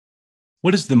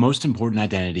What is the most important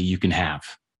identity you can have?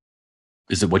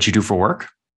 Is it what you do for work?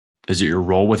 Is it your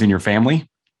role within your family?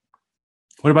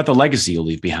 What about the legacy you'll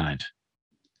leave behind?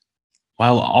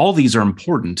 While all these are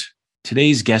important,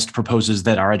 today's guest proposes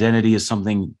that our identity is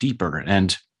something deeper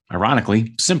and,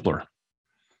 ironically, simpler.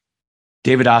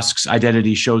 David Osk's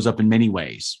identity shows up in many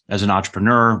ways: as an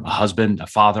entrepreneur, a husband, a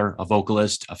father, a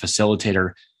vocalist, a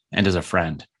facilitator, and as a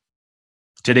friend.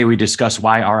 Today, we discuss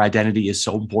why our identity is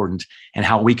so important and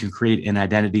how we can create an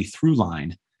identity through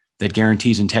line that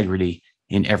guarantees integrity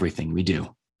in everything we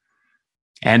do.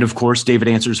 And of course, David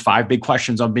answers 5 big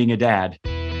questions on being a dad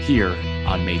here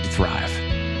on Made to Thrive.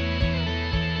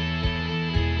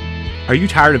 Are you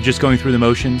tired of just going through the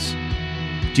motions?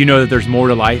 Do you know that there's more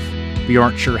to life, but you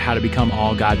aren't sure how to become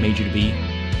all God made you to be?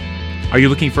 Are you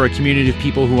looking for a community of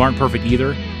people who aren't perfect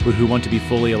either, but who want to be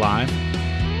fully alive?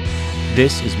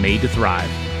 This is Made to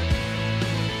Thrive.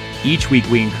 Each week,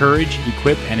 we encourage,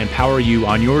 equip, and empower you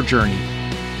on your journey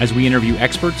as we interview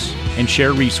experts and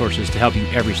share resources to help you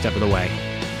every step of the way.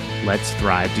 Let's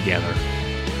thrive together.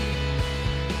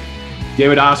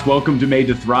 David Osk, welcome to Made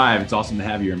to Thrive. It's awesome to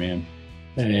have you here, man.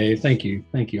 Hey, thank you.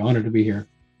 Thank you. Honored to be here.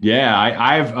 Yeah,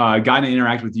 I've gotten to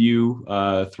interact with you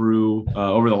through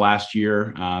over the last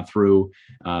year through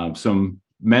some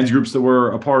men's groups that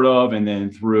we're a part of, and then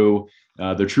through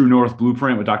the True North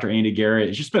Blueprint with Dr. Andy Garrett.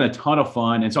 It's just been a ton of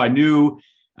fun. And so I knew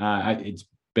it's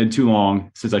been too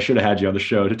long since I should have had you on the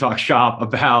show to talk shop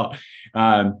about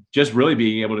just really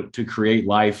being able to create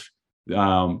life,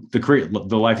 create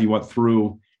the life you want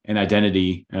through an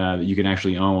identity that you can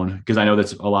actually own, because I know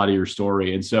that's a lot of your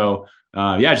story. And so,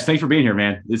 just thanks for being here,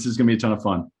 man. This is going to be a ton of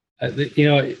fun.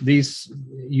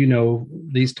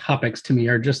 These topics to me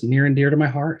are just near and dear to my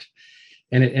heart.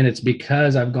 And it's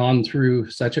because I've gone through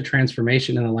such a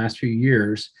transformation in the last few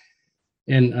years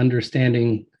in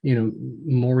understanding,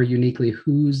 more uniquely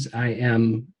whose I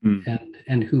am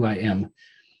and who I am.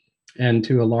 And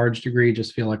to a large degree,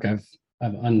 just feel like I've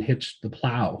unhitched the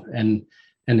plow and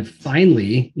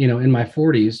finally, in my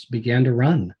 40s began to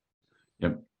run.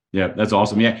 Yep. Yeah, that's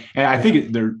awesome. Yeah. And I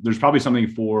think there's probably something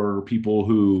for people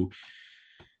who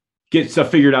get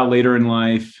stuff figured out later in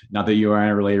life. Not that you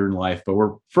are later in life, but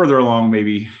we're further along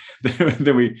maybe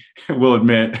than we will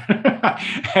admit.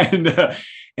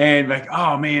 and like,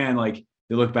 oh man, like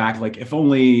they look back, like if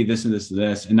only this and this and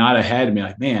this, and not ahead, and be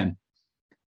like, man,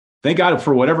 thank God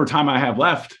for whatever time I have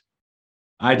left.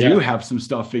 I do have some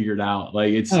stuff figured out.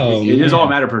 Like it is all a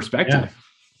matter of perspective.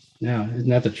 Yeah. Isn't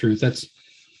that the truth?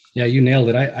 You nailed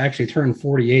it. I actually turned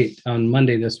 48 on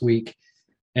Monday this week.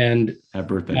 And happy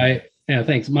birthday.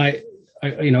 Thanks.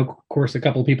 Of course, a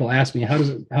couple of people ask me, how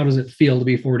does it feel to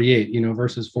be 48,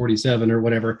 versus 47 or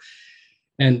whatever.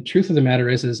 And truth of the matter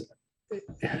is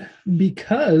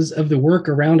because of the work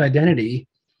around identity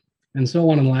and so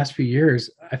on in the last few years,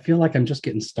 I feel like I'm just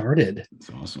getting started. That's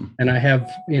awesome. And I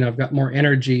have, I've got more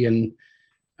energy and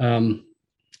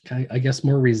I guess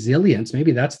more resilience.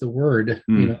 Maybe that's the word,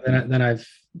 than I've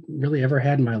really ever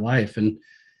had in my life. And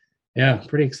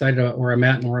pretty excited about where I'm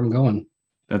at and where I'm going.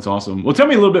 That's awesome. Well, tell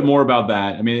me a little bit more about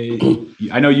that. I mean,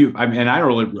 I know and I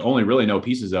only really know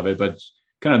pieces of it, but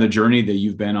kind of the journey that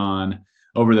you've been on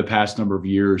over the past number of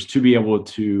years to be able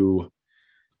to,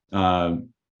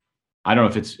 I don't know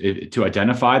if it's to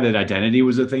identify that identity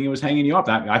was the thing that was hanging you up.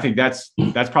 I think that's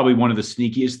probably one of the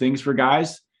sneakiest things for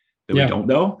guys that we don't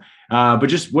know. But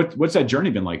just what's that journey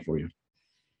been like for you?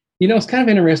 It's kind of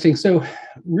interesting. So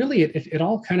really it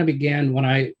all kind of began when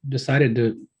I decided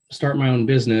to start my own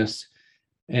business.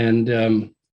 And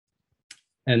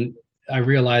I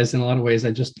realized in a lot of ways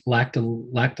I just lacked a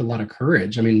lot of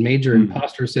courage. I mean, major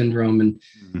imposter syndrome and,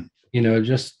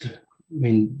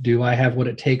 do I have what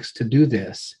it takes to do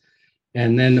this?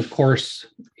 And then, of course,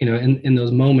 in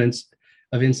those moments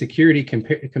of insecurity,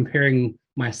 comparing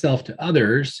myself to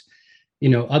others,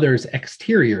 others'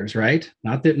 exteriors, right?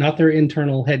 Not their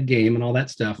internal head game and all that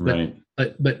stuff, right.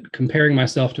 but comparing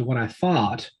myself to what I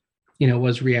thought,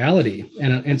 was reality.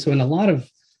 And so in a lot of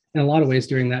ways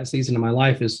during that season of my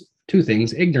life is 2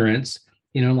 things: ignorance,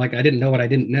 like I didn't know what I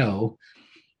didn't know,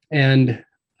 and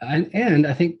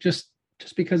I think just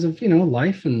because of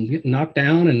life and getting knocked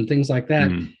down and things like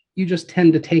that. You just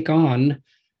tend to take on,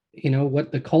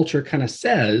 what the culture kind of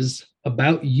says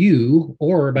about you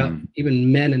or about even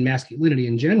men and masculinity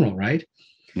in general, right?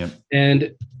 Yep.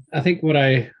 And I think what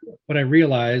I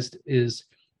realized is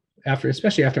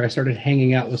especially after I started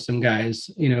hanging out with some guys,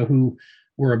 who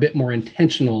were a bit more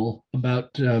intentional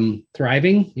about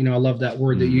thriving. I love that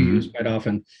word that you use quite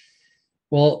often.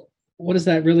 Well, what does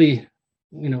that really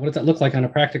what does that look like on a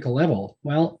practical level?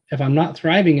 Well, if I'm not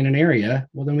thriving in an area,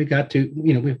 well, then we have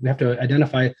to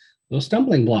identify those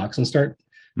stumbling blocks and start,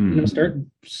 Mm. start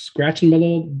scratching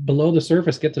below the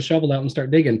surface, get the shovel out and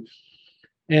start digging.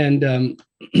 And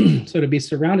so to be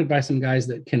surrounded by some guys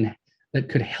that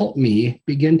could help me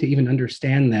begin to even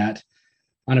understand that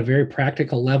on a very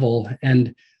practical level,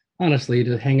 and honestly,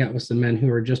 to hang out with some men who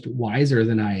are just wiser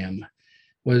than I am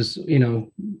was,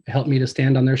 helped me to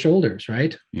stand on their shoulders,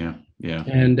 right? Yeah.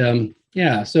 And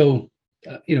so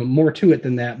more to it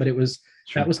than that, but that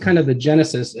was kind of the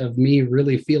genesis of me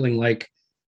really feeling like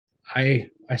I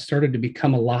started to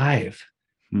become alive.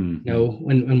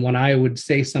 Mm-hmm. When I would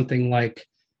say something like,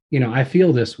 I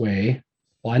feel this way,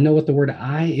 well, I know what the word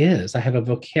I is. I have a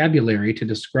vocabulary to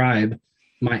describe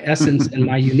my essence and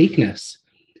my uniqueness.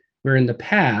 Where in the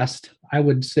past, I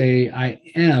would say I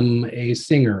am a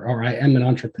singer, or I am an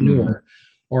entrepreneur,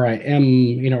 or I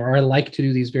am, or I like to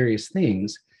do these various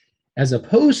things, as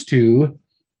opposed to,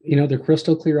 the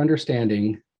crystal clear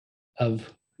understanding of,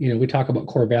 we talk about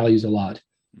core values a lot.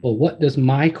 Well, what does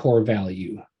my core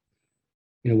value?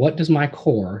 What does my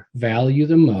core value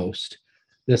the most?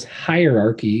 This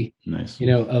hierarchy, Nice.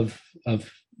 of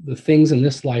the things in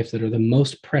this life that are the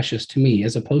most precious to me,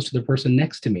 as opposed to the person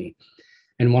next to me.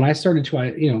 And when I started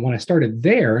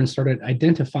there and started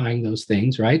identifying those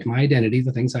things, right, my identity,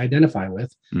 the things I identify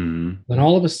with, then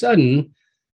all of a sudden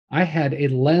I had a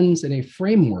lens and a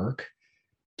framework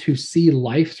to see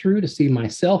life through, to see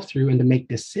myself through, and to make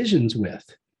decisions with,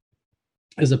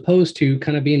 as opposed to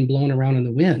kind of being blown around in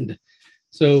the wind.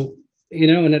 So,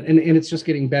 and it's just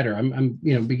getting better. I'm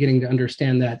beginning to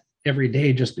understand that every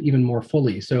day, just even more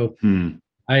fully. So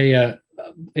I,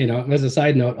 as a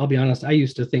side note, I'll be honest, I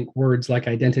used to think words like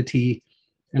identity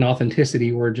and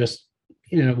authenticity were just,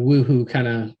 woohoo kind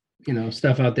of,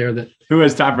 stuff out there that. Who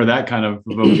has time for that kind of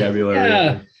vocabulary?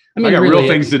 Yeah. I got really, real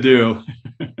things to do.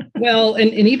 Well,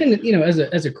 and even,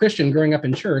 as a Christian growing up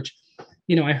in church,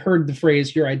 I heard the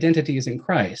phrase, your identity is in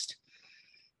Christ.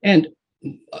 And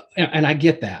I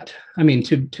get that. I mean,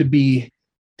 to be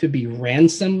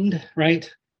ransomed,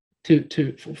 right?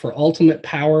 For ultimate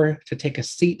power, to take a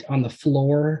seat on the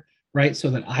floor, right? So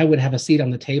that I would have a seat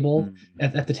on the table,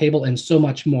 at the table, and so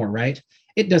much more, right?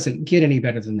 It doesn't get any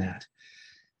better than that.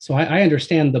 So I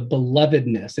understand the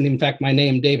belovedness. And in fact, my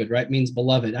name, David, right, means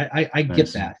beloved. I nice.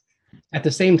 Get that. At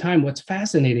the same time, what's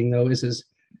fascinating though is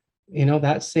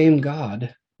that same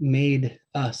God made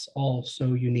us all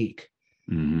so unique.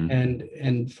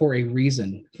 And for a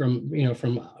reason,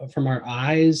 from our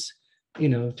eyes,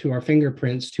 to our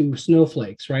fingerprints, to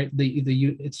snowflakes, right?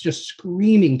 It's just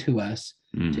screaming to us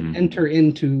to enter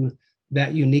into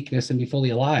that uniqueness and be fully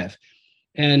alive.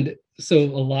 And so a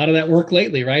lot of that work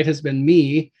lately, right, has been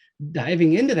me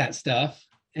diving into that stuff.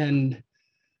 And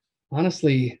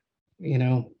honestly,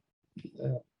 when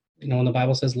the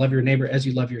Bible says, love your neighbor as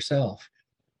you love yourself.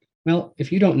 Well,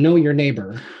 if you don't know your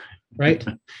neighbor, right,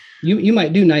 you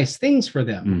might do nice things for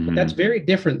them, but that's very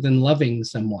different than loving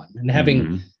someone and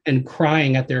having and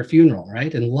crying at their funeral,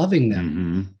 right, and loving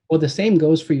them. Well, the same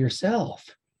goes for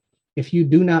yourself. If you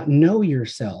do not know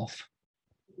yourself,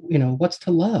 what's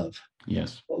to love?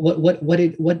 Yes. What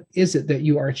is it that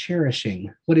you are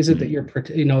cherishing? What is it that you're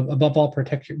above all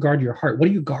guard your heart? What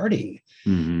are you guarding?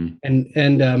 And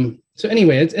so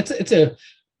anyway, it's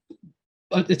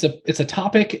a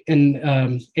topic and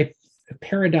a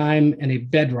paradigm and a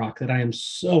bedrock that I am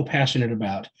so passionate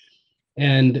about.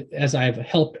 And as I've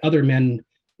helped other men,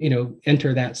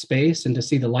 enter that space and to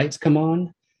see the lights come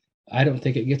on, I don't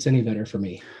think it gets any better for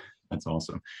me. That's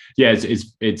awesome. Yeah,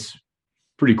 it's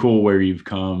pretty cool where you've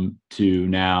come to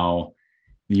now.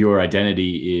 Your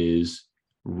identity is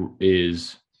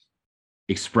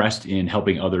expressed in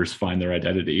helping others find their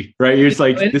identity, right? It's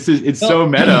like so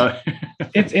meta.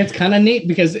 it's kind of neat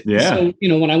because so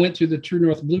when I went through the True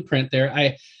North blueprint there,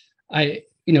 I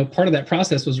part of that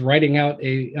process was writing out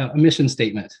a mission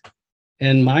statement,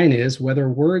 and mine is, whether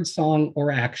word, song,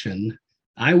 or action,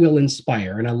 I will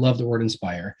inspire, and I love the word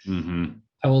inspire.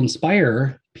 I will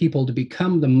inspire people to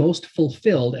become the most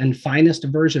fulfilled and finest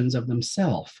versions of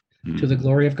themselves to the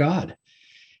glory of God.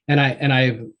 And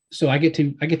I get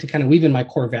to kind of weave in my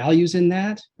core values in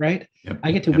that, right?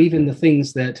 I get to weave in the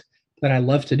things that I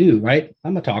love to do, right?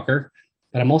 I'm a talker,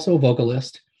 but I'm also a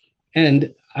vocalist,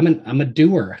 and I'm a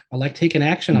doer. I like taking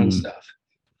action on stuff,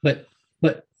 but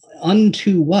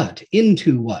into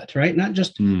what, right? Not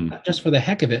just for the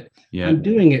heck of it. I'm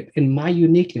doing it in my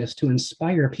uniqueness to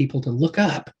inspire people to look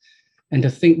up and to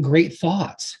think great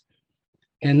thoughts.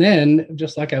 And then,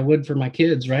 just like I would for my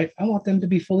kids, right? I want them to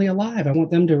be fully alive. I want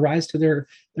them to rise to their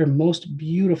most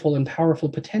beautiful and powerful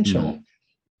potential,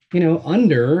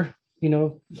 under,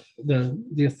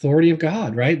 the authority of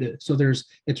God, right? So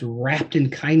it's wrapped in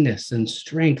kindness and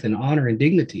strength and honor and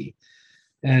dignity.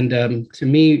 And to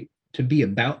me, to be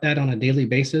about that on a daily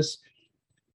basis,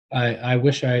 I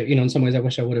wish in some ways, I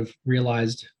wish I would have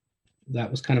realized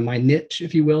that was kind of my niche,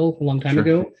 if you will, a long time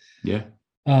ago. Yeah.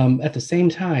 At the same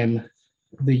time,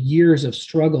 the years of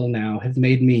struggle now have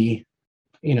made me,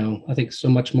 I think so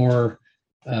much more,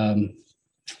 I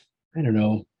don't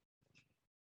know,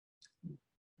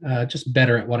 just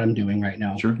better at what I'm doing right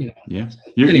now. Sure. Yeah.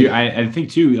 I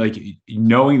think too, like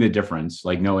knowing the difference,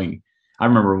 I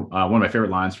remember one of my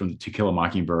favorite lines from To Kill a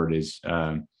Mockingbird is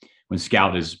when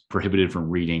Scout is prohibited from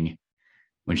reading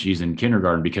when she's in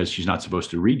kindergarten because she's not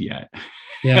supposed to read yet.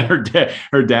 Yeah. her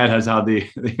dad has had the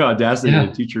audacity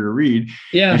to teach her to read.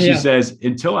 Yeah. And she says,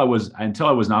 until I was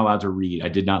not allowed to read, I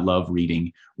did not love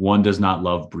reading. One does not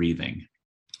love breathing.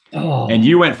 Oh. And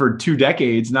you went for 2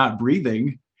 decades not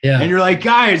breathing. Yeah. And you're like,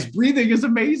 guys, breathing is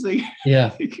amazing.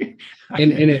 Yeah.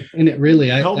 and it really,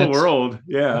 tell the world.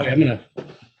 Yeah. Okay,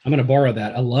 I'm gonna borrow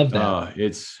that. I love that.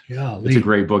 It's a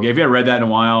great book. If you haven't read that in a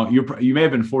while, you may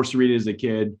have been forced to read it as a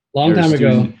kid. Long time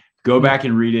ago. Go back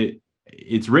and read it.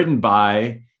 It's written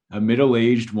by a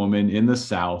middle-aged woman in the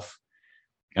South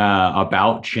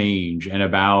about change and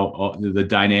about the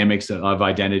dynamics of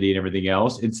identity and everything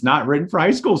else. It's not written for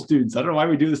high school students. I don't know why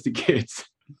we do this to kids.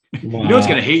 Wow. You know what's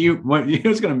going to hate you? You know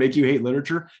what's going to make you hate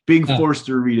literature? Being forced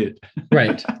to read it.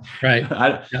 Right.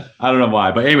 I don't know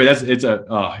why, but anyway,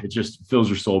 it just fills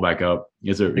your soul back up.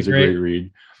 It's a great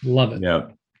read. Love it. Yeah.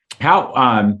 How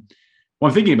well,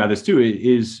 I'm thinking about this too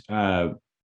is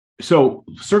so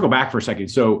circle back for a second.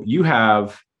 So you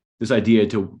have this idea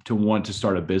to want to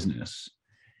start a business,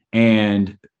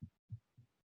 and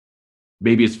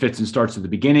maybe it's fits and starts at the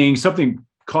beginning. Something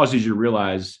causes you to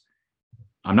realize,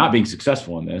 I'm not being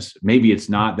successful in this. Maybe it's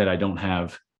not that I don't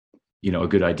have, a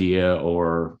good idea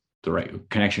or the right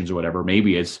connections or whatever.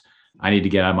 Maybe it's I need to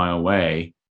get out of my own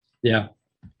way. Yeah.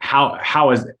 How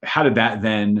did that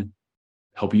then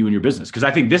help you in your business? Because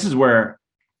I think this is where,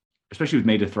 especially with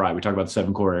Made to Thrive, we talk about the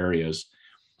 7 core areas.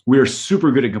 We are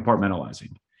super good at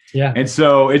compartmentalizing. Yeah. And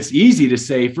so it's easy to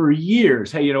say for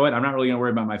years, hey, you know what? I'm not really going to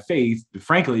worry about my faith,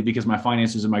 frankly, because my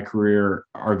finances and my career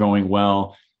are going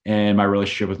well. And my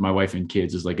relationship with my wife and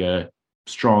kids is like a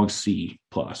strong C+.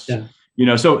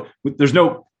 Yeah. So there's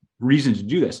no reason to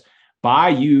do this. By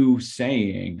you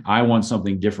saying, I want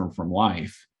something different from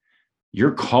life,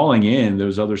 you're calling in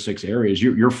those other 6 areas.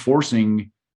 You're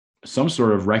forcing some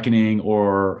sort of reckoning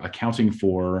or accounting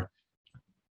for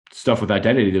stuff with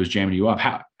identity that was jamming you up.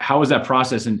 How was that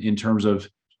process in terms of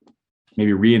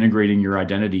maybe reintegrating your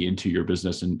identity into your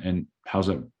business, and how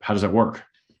does that work?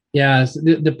 Yeah,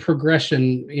 the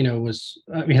progression, was,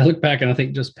 I look back and I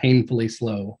think just painfully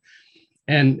slow.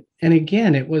 And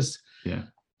again, it was,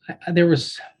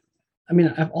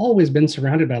 I've always been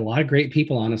surrounded by a lot of great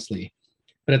people, honestly.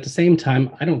 But at the same time,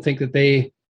 I don't think that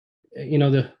they,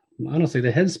 honestly,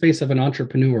 the headspace of an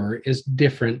entrepreneur is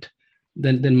different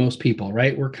than most people,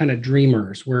 right? We're kind of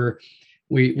dreamers.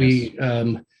 We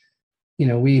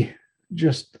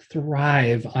just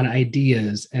thrive on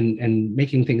ideas and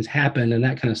making things happen and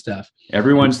that kind of stuff.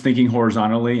 Everyone's thinking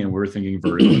horizontally and we're thinking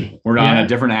vertically. We're on a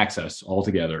different axis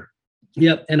altogether.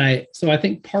 Yep. And so I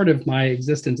think part of my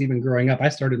existence, even growing up, I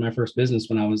started my first business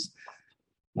when I was,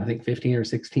 I think 15 or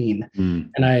 16.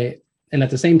 And at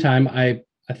the same time, I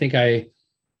think I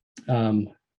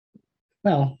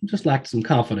just lacked some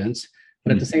confidence,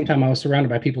 but at the same time I was surrounded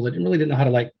by people that really didn't know how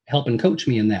to help and coach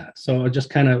me in that. So I just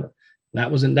kind of, that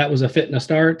was a fit and a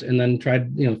start, and then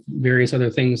tried, various other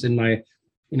things in my,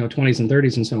 20s and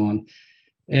 30s and so on.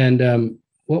 And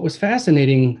what was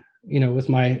fascinating, with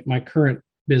my current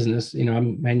business, I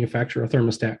manufacture a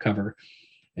thermostat cover,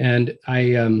 and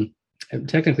I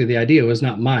technically the idea was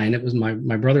not mine. It was my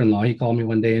brother-in-law. He called me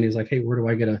one day and he's like, "Hey, where do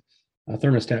I get a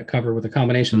thermostat cover with a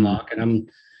combination lock?" And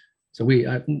we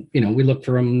looked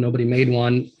for them. Nobody made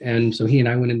one, and so he and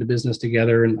I went into business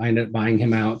together, and I ended up buying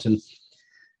him out and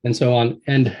so on,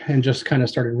 and just kind of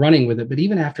started running with it. But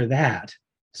even after that,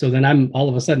 so then I'm all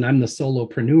of a sudden I'm the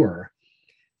solopreneur,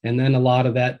 and then a lot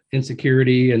of that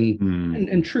insecurity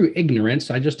and true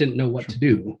ignorance. I just didn't know what to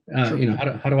do. How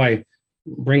do I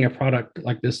bring a product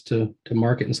like this to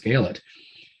market and scale it?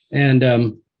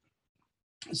 And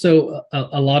so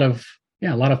a lot of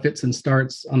fits and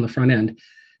starts on the front end.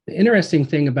 The interesting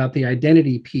thing about the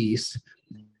identity piece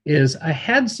is I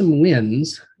had some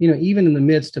wins, even in the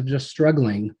midst of just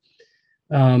struggling,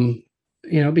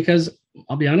 because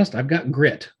I'll be honest, I've got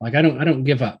grit. I don't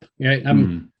give up. Right?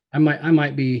 I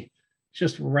might be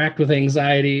just racked with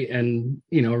anxiety and,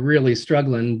 really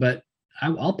struggling, but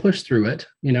I'll push through it.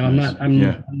 I'm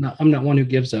not one who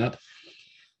gives up.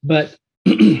 But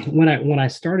when I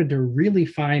started to really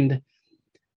find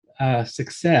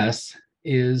success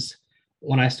is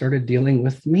when I started dealing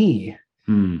with me,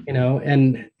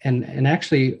 and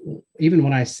actually, even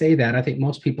when I say that, I think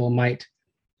most people might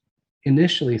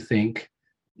initially think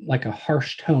like a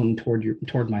harsh tone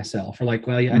toward myself, or like,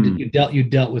 well, yeah, you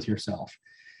dealt with yourself.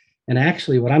 And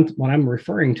actually, what I'm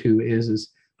referring to is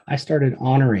I started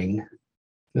honoring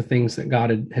the things that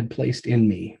God had placed in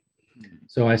me.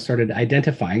 So I started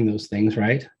identifying those things,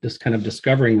 right? Just kind of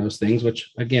discovering those things,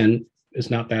 which again is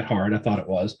not that hard. I thought it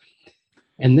was.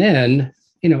 And then,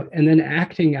 and then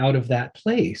acting out of that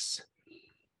place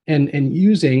and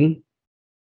using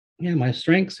my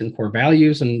strengths and core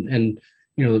values and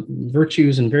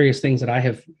virtues and various things that I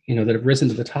have, that have risen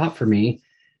to the top for me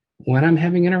when I'm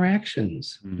having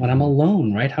interactions, when I'm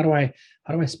alone, right? How do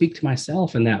I speak to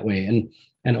myself in that way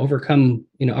and overcome,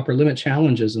 upper limit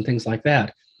challenges and things like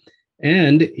that?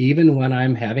 And even when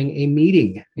I'm having a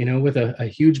meeting, with a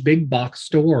huge big box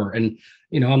store, and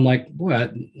I'm like,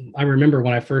 what? I remember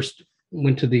when I first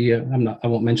went to the I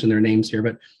won't mention their names here,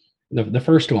 but the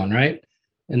first one, right?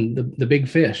 And the big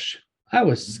fish, I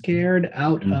was scared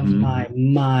out of my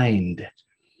mind.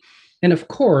 And of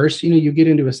course, you get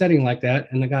into a setting like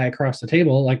that, and the guy across the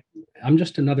table, like, I'm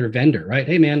just another vendor, right?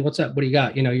 Hey man, what's up? What do you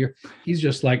got? He's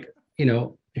just like,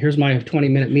 here's my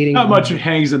 20-minute meeting. Not much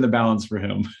hangs in the balance for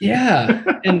him. Yeah.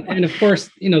 And of course,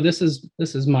 this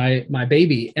is my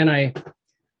baby. And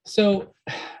so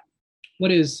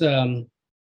what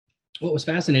was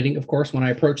fascinating, of course, when I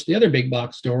approached the other big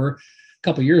box store a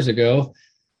couple years ago,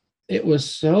 it was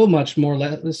so much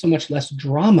less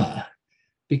drama,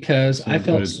 because I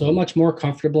felt so much more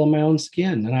comfortable in my own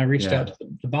skin. And I reached out to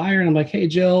the buyer, and I'm like, hey,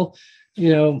 Jill,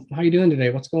 how you doing today?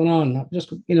 What's going on? I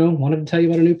just, wanted to tell you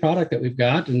about a new product that we've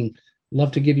got, and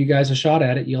love to give you guys a shot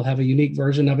at it. You'll have a unique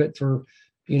version of it for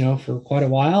quite a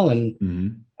while.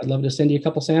 And I'd love to send you a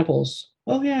couple samples.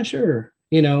 Oh yeah, sure.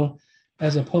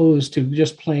 As opposed to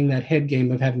just playing that head game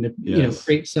of having to,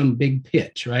 create some big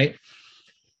pitch, right?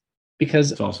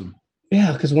 Because it's awesome.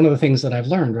 Yeah. Because one of the things that I've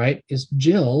learned, right, is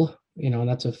Jill, and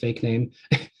that's a fake name.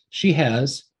 She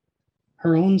has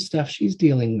her own stuff she's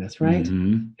dealing with, right?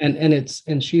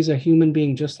 And she's a human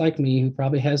being just like me, who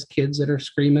probably has kids that are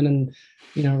screaming and,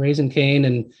 raising Cain,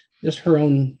 and just her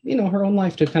own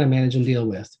life to kind of manage and deal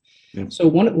with. Yep. So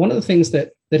one of the things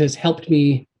that has helped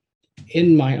me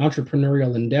in my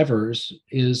entrepreneurial endeavors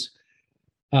is,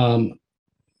 for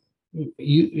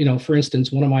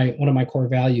instance, one of my core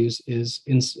values is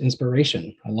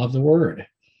inspiration. I love the word.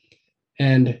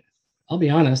 And I'll be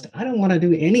honest, I don't want to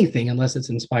do anything unless it's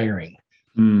inspiring.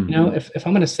 If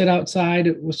I'm going to sit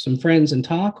outside with some friends and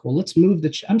talk, well, let's move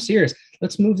I'm serious.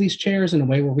 Let's move these chairs in a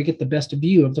way where we get the best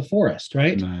view of the forest,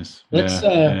 right? Nice. If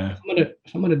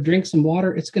I'm going to drink some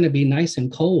water, it's going to be nice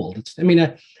and cold.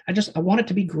 I want it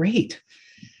to be great.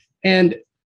 And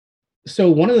so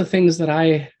one of the things that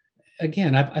I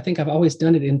think I've always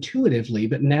done it intuitively,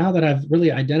 but now that I've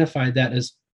really identified that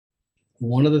as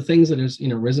one of the things that has,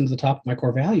 risen to the top of my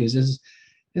core values is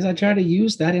I try to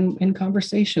use that in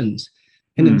conversations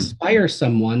and inspire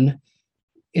someone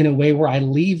in a way where I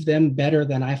leave them better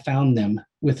than I found them,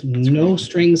 with no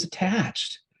strings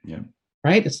attached. Yeah.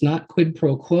 Right. It's not quid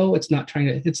pro quo. It's not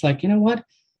it's like, what?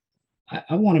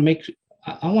 I want to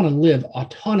live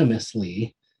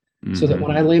autonomously, so that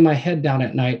when I lay my head down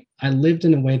at night, I lived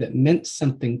in a way that meant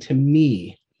something to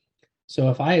me. So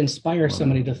if I inspire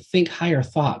somebody to think higher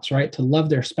thoughts, right, to love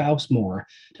their spouse more,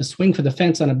 to swing for the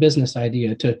fence on a business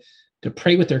idea, to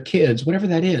pray with their kids, whatever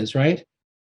that is, right?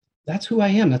 That's who I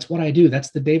am. That's what I do.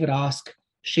 That's the David Osk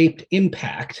shaped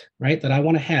impact, right, that I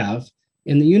want to have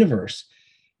in the universe.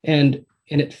 And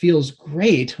it feels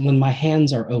great when my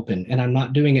hands are open and I'm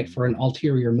not doing it for an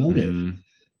ulterior motive.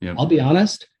 Yep. I'll be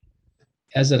honest,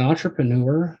 as an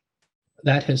entrepreneur,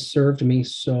 that has served me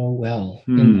so well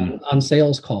on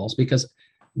sales calls, because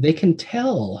they can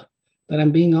tell that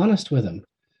I'm being honest with them.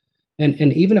 And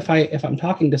even if I'm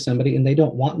talking to somebody and they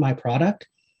don't want my product,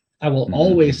 I will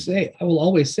always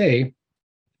say,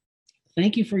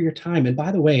 thank you for your time. And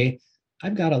by the way,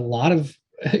 I've got a lot of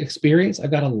experience.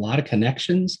 I've got a lot of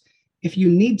connections. If you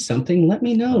need something, let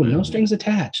me know. No strings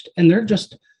attached. And they're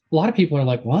just, a lot of people are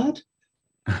like, what?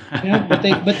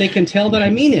 But they can tell that I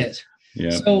mean it.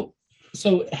 Yeah.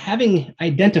 So having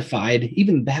identified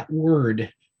even that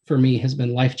word for me has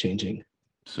been life-changing.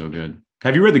 So good.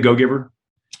 Have you read The Go-Giver?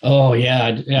 Oh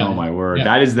yeah. Oh my word.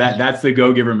 Yeah. That's the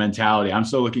Go-Giver mentality. I'm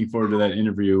so looking forward to that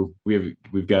interview. We've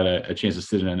got a chance to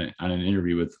sit on an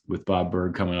interview with Bob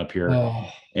Berg coming up here. Oh.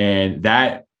 And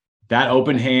that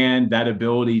open hand, that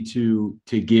ability to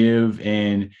give.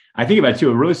 And I think about too,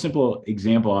 a really simple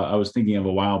example I was thinking of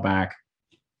a while back,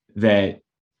 that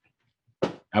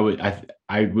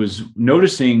I was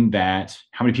noticing that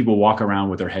how many people walk around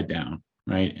with their head down,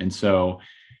 right? And so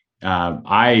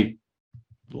I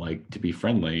like to be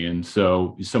friendly, and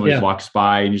so somebody walks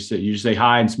by and you say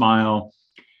hi and smile.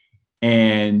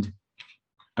 And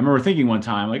I remember thinking one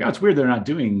time, like, oh, it's weird they're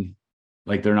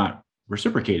not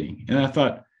reciprocating. And I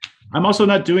thought, I'm also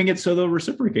not doing it so they'll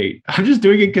reciprocate. I'm just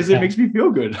doing it because it makes me feel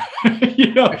good.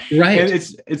 Right. And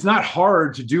it's not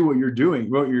hard to do what you're doing,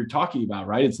 what you're talking about,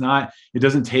 right? It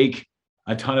doesn't take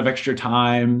a ton of extra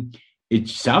time. It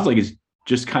sounds like it's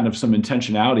just kind of some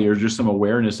intentionality or just some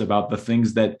awareness about the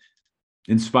things that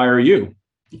inspire you.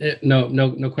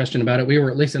 No question about it.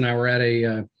 Lisa and I were at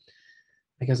a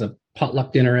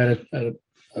potluck dinner at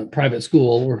a private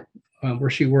school where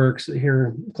she works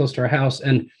here close to our house.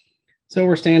 And so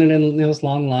we're standing in this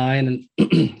long line,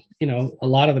 and a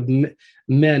lot of the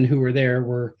men who were there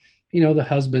were, the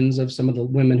husbands of some of the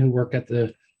women who work at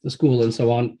the school and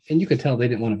so on. And you could tell they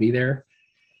didn't want to be there.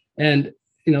 And,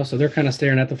 so they're kind of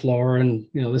staring at the floor and,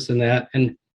 this and that.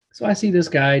 And so I see this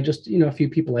guy just, a few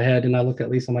people ahead, and I look at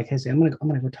Lisa, I'm like, hey, I'm going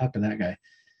to go talk to that guy.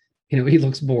 He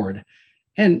looks bored.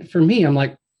 And for me, I'm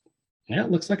like, yeah,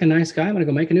 it looks like a nice guy. I'm going to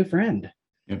go make a new friend.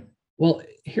 Yep. Well,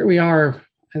 here we are.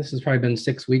 This has probably been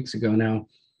 6 weeks ago now.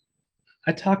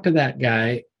 I talk to that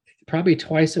guy probably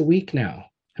twice a week now.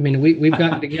 I mean, we've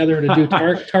gotten together to do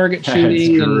target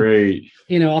shooting. That's great.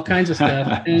 And, all kinds of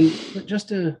stuff. And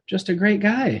just a great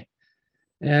guy.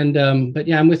 And, but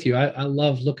yeah, I'm with you. I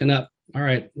love looking up. All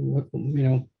right.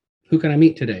 Who can I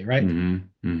meet today? Right.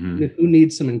 Mm-hmm. Mm-hmm. Who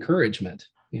needs some encouragement?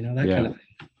 That kind of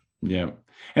thing. Yeah.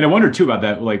 And I wonder too about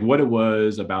that, like what it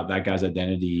was about that guy's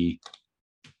identity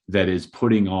that is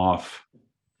putting off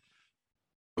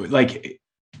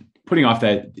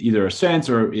that either a sense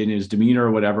or in his demeanor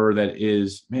or whatever that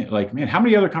is, man, how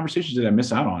many other conversations did I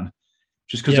miss out on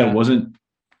just because I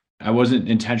wasn't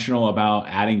intentional about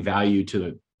adding value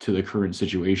to the current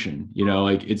situation.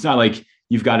 It's not like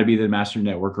you've got to be the master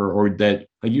networker or that,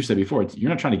 like you said before, you're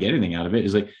not trying to get anything out of it.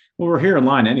 It's like, well, we're here in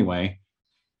line anyway.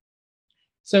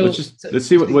 So let's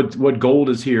see what gold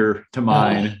is here to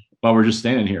mine while we're just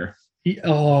standing here.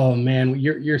 Oh man,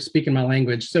 you're speaking my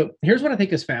language. So here's what I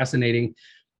think is fascinating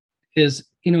is,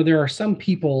 there are some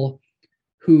people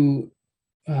who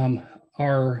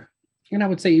are, and I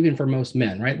would say even for most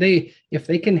men, right? If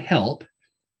they can help,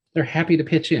 they're happy to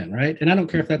pitch in, right? And I don't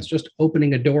care if that's just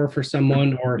opening a door for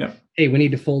someone or, hey, we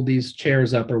need to fold these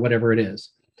chairs up or whatever it is.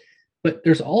 But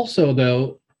there's also,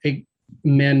 though,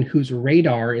 men whose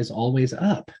radar is always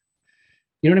up.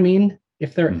 You know what I mean?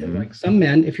 If they're like some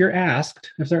men, if they're asked,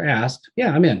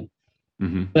 yeah, I'm in.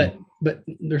 Mm-hmm. But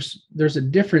there's a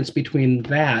difference between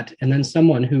that and then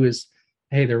someone who is,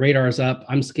 hey, their radar is up.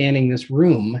 I'm scanning this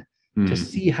room to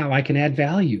see how I can add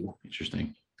value.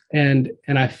 Interesting. And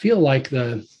I feel like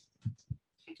that's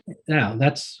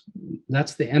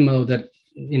the MO that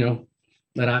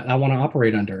that I want to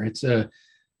operate under. It's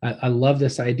I love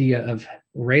this idea of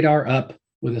radar up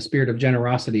with a spirit of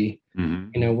generosity,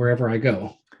 wherever I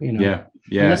go. Yeah.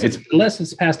 Unless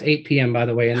it's past 8 p.m. by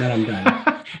the way, and then I'm done.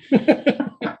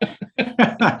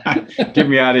 Get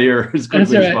me out of here as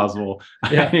quickly as possible.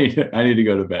 Yeah. I need to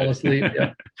go to bed. Fall asleep.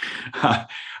 Yeah.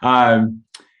 I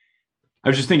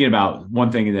was just thinking about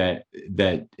one thing that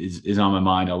is on my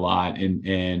mind a lot,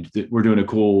 and we're doing a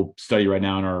cool study right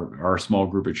now in our small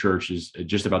group at church is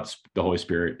just about the Holy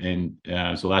Spirit. And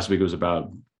so last week it was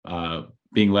about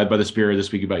being led by the Spirit.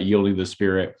 This week about yielding to the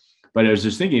Spirit. But I was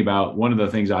just thinking about one of the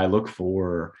things I look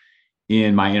for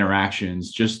in my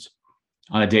interactions, just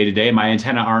on a day-to-day. My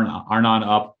antenna aren't on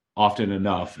up often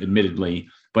enough, admittedly,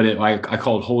 but I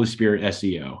call it Holy Spirit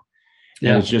SEO.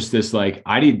 And it's just this, like,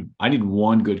 I need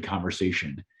one good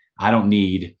conversation. I don't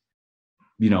need,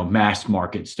 mass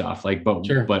market stuff,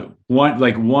 but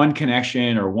one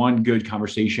connection or one good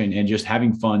conversation, and just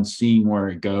having fun, seeing where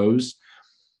it goes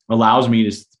allows me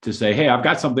to say, hey, I've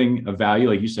got something of value.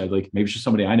 Like you said, like maybe it's just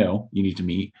somebody I know you need to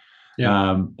meet.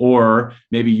 Yeah. Or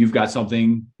maybe you've got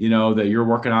something, that you're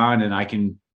working on, and I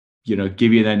can,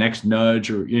 give you that next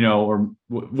nudge or, or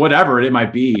whatever it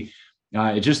might be.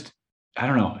 I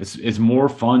don't know. It's more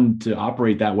fun to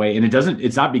operate that way. And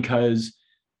it's not because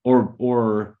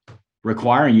or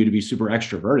requiring you to be super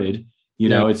extroverted.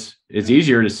 It's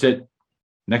easier to sit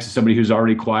next to somebody who's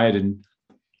already quiet and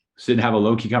sit and have a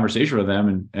low-key conversation with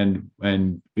them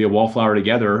and be a wallflower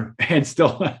together and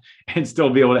still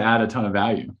be able to add a ton of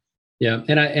value. Yeah.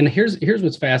 And here's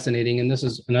what's fascinating. And this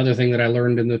is another thing that I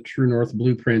learned in the True North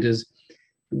Blueprint is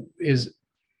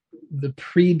the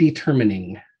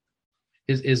predetermining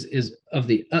is of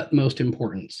the utmost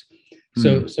importance.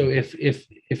 So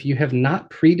if you have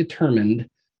not predetermined,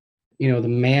 the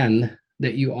man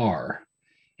that you are,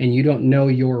 and you don't know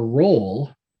your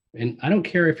role, and I don't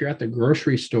care if you're at the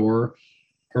grocery store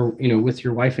or, with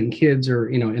your wife and kids, or,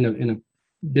 in a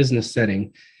business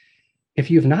setting, if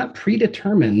you've not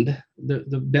predetermined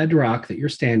the bedrock that you're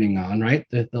standing on, right?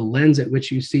 The lens at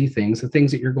which you see things, the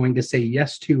things that you're going to say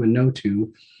yes to and no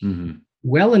to,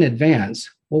 well in advance,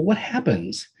 well, what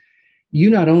happens? You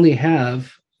not only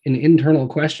have an internal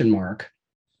question mark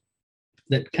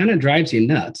that kind of drives you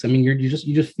nuts. I mean, you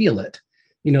just feel it.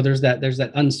 There's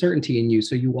that uncertainty in you.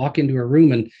 So you walk into a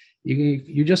room and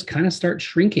you just kind of start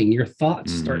shrinking. Your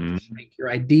thoughts start to shrink. Your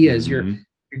ideas. You're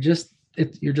just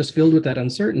filled with that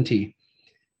uncertainty.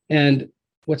 And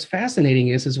what's fascinating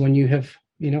is when you have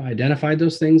identified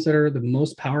those things that are the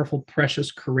most powerful,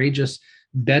 precious, courageous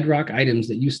bedrock items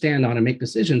that you stand on and make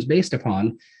decisions based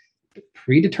upon,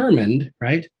 predetermined,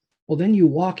 right? Well, then you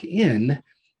walk in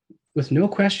with no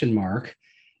question mark.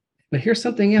 But here's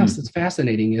something else that's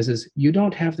fascinating is you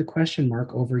don't have the question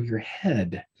mark over your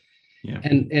head. Yeah.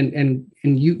 And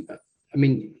you, I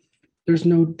mean, there's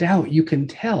no doubt you can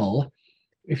tell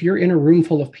if you're in a room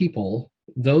full of people,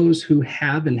 those who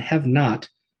have and have not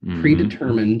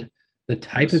predetermined the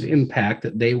type of impact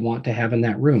that they want to have in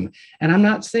that room. And I'm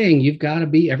not saying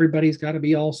everybody's got to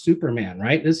be all Superman,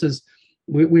 right?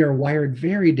 We are wired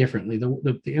very differently.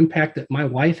 The impact that my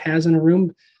wife has in a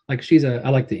room, like I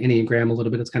like the Enneagram a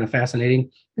little bit. It's kind of fascinating.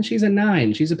 And she's a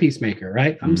 9. She's a peacemaker,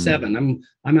 right? I'm 7.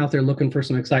 I'm out there looking for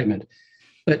some excitement.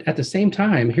 But at the same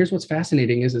time, here's what's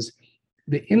fascinating is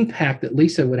the impact that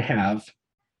Lisa would have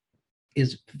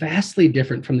is vastly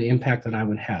different from the impact that I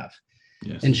would have.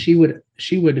 Yes. And she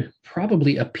would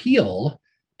probably appeal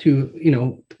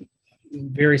to,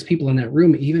 various people in that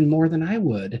room even more than I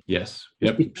would. Yes.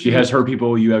 Yep. She has her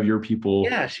people. You have your people.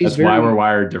 Yeah. That's why we're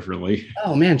wired differently.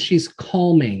 Oh man, she's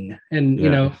calming and,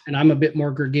 and I'm a bit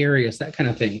more gregarious, that kind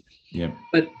of thing. Yeah.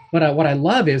 But what I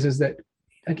love is that,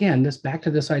 again, back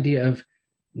to this idea of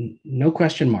no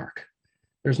question mark.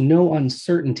 There's no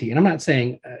uncertainty. And I'm not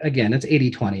saying, again, it's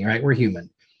 80-20, right? We're human.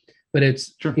 But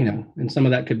it's, sure. And some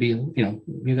of that could be,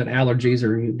 you got allergies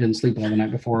or you didn't sleep well the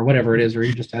night before or whatever it is, or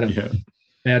you just had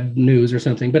bad news or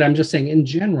something. But I'm just saying in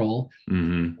general,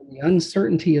 when the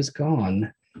uncertainty is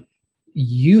gone,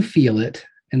 you feel it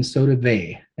and so do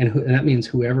they. And that means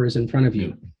whoever is in front of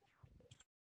you.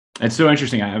 It's so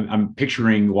interesting. I'm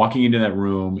picturing walking into that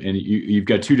room and you've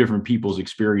got two different people's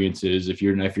experiences. If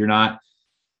you're not,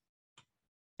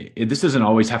 this doesn't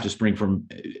always have to spring from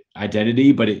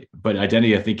identity, but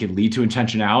identity, I think, can lead to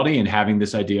intentionality and having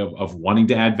this idea of wanting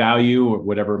to add value or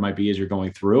whatever it might be as you're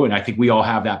going through. And I think we all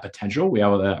have that potential. We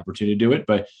have that opportunity to do it.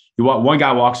 But one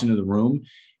guy walks into the room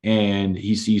and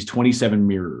he sees 27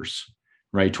 mirrors,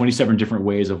 right? 27 different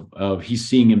ways of he's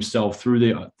seeing himself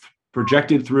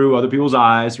projected through other people's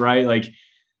eyes, right? Like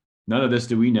none of this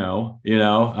do we know,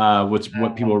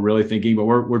 what people are really thinking, but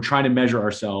we're trying to measure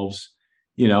ourselves.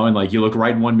 And like you look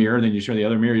right in one mirror, then you turn the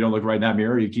other mirror, you don't look right in that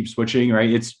mirror, you keep switching, right?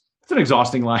 It's an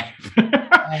exhausting life.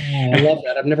 I love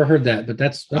that. I've never heard that, but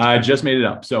that's I just made it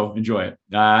up. So enjoy it.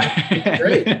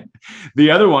 Great.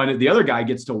 The other guy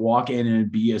gets to walk in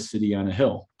and be a city on a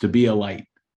hill, to be a light.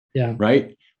 Yeah.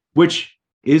 Right. Which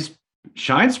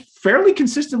shines fairly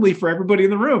consistently for everybody in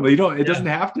the room. It doesn't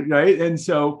have to, right? And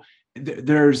so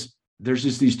there's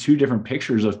just these two different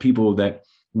pictures of people that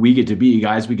we get to be,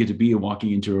 guys we get to be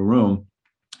walking into a room,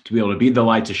 to be able to be the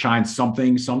light, to shine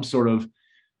something, some sort of,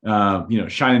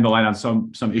 shining the light on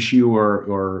some issue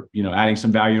or adding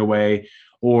some value away,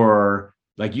 or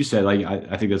like you said, like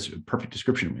I think that's a perfect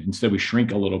description. Instead, we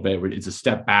shrink a little bit. It's a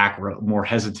step back. We're more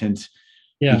hesitant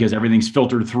because everything's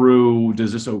filtered through.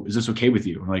 Is this okay with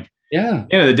you? Like, at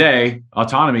the end of the day,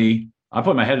 autonomy. I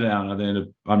put my head down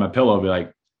on my pillow and be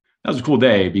like, that was a cool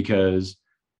day because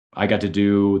I got to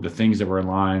do the things that were in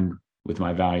line with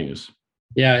my values.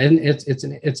 Yeah. And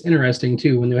it's interesting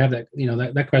too, when you have that,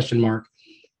 that question mark,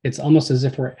 it's almost as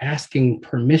if we're asking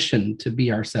permission to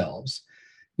be ourselves.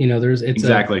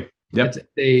 Exactly. Yep.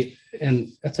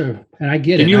 And I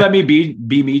get it. Can you let me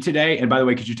be me today? And by the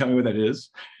way, could you tell me what that is?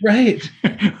 Right.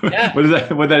 Yeah.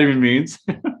 what that even means?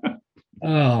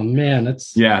 Oh man.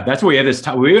 That's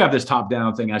what we have this top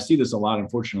down thing. I see this a lot,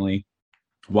 unfortunately,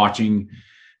 watching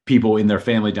people in their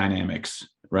family dynamics.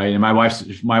 Right. And my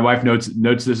wife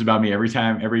notes this about me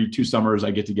every 2 summers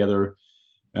I get together.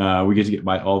 We get to get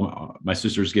all my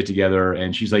sisters get together,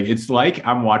 and she's like, it's like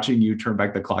I'm watching you turn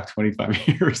back the clock 25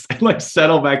 years and like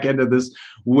settle back into this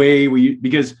way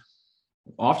because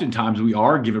oftentimes we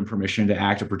are given permission to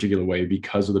act a particular way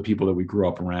because of the people that we grew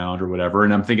up around or whatever.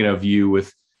 And I'm thinking of you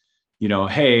with,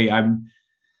 hey, I've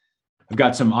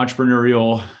got some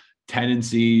entrepreneurial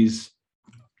tendencies.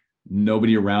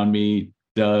 Nobody around me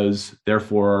does.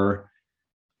 Therefore,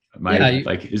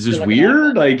 Like, is this like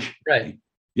weird? Like, right.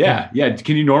 yeah.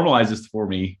 Can you normalize this for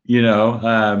me?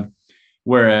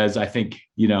 Whereas I think,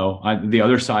 on the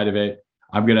other side of it,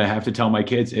 I'm going to have to tell my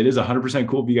kids, it is 100%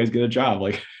 cool if you guys get a job.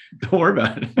 Like, don't worry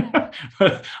about it.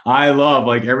 But I love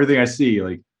like everything I see,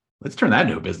 like, let's turn that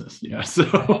into a business. Yeah. So,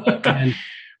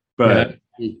 but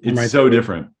it's right so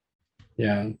different.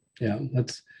 Yeah. Yeah.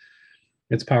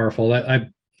 It's powerful. I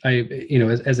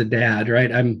as a dad,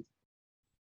 right.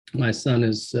 My son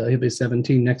is, he'll be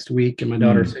 17 next week and my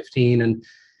daughter's 15. And,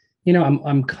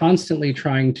 I'm constantly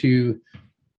trying to,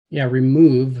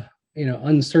 remove,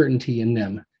 uncertainty in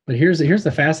them. But here's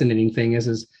the fascinating thing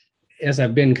is as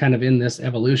I've been kind of in this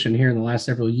evolution here in the last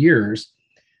several years,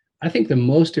 I think the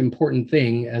most important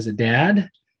thing as a dad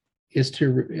is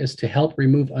to help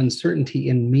remove uncertainty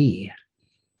in me,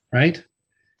 right?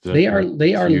 They are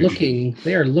looking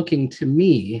to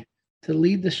me to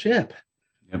lead the ship,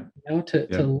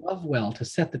 to love well, to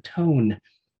set the tone.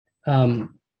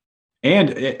 I'm going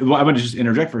to just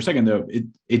interject for a second, though.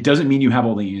 It doesn't mean you have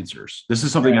all the answers. This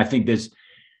is something I think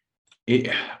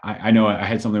I know I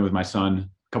had something with my son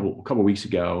a couple weeks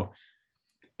ago,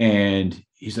 and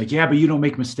he's like, yeah, but you don't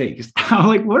make mistakes. I'm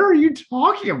like, what are you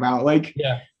talking about? Like,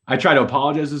 I try to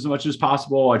apologize as much as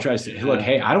possible. I try to say, look,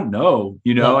 hey, I don't know,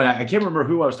 and I can't remember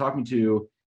who I was talking to.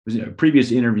 It was in a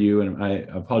previous interview, and I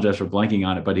apologize for blanking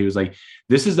on it, but he was like,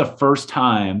 this is the first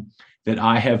time that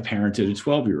I have parented a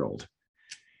 12-year-old.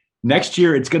 Next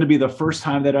year, it's going to be the first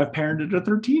time that I've parented a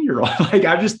 13-year-old. Like,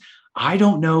 I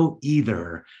don't know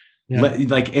either. Yeah.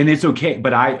 And it's okay.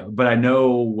 But I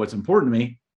know what's important to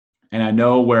me, and I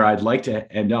know where I'd like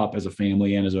to end up as a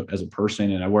family and as a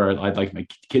person, and where I'd like my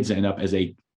kids to end up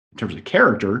in terms of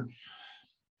character.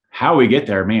 How we get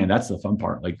there, man, that's the fun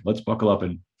part. Like, let's buckle up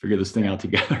and figure this thing out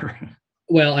together.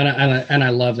 Well, and I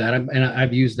love that.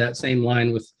 I've used that same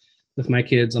line with my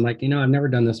kids. I'm like, I've never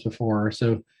done this before.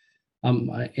 So,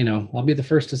 I'll be the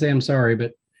first to say I'm sorry,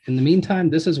 but in the meantime,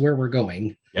 this is where we're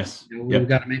going. Yes. We've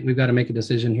got to make a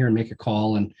decision here and make a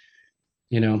call. And,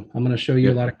 I'm going to show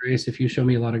you a lot of grace if you show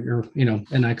me a lot of,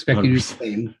 and I expect 100%. You to do the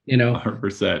same,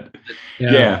 100%.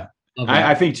 Yeah.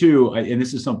 I think too, and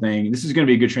this is going to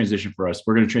be a good transition for us.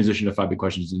 We're going to transition to 5 big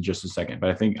questions in just a second,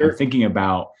 but I think I'm thinking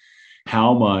about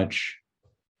how much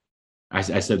I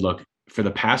said, look, for the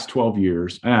past 12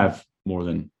 years, I have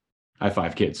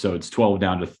 5 kids. So it's 12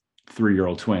 down to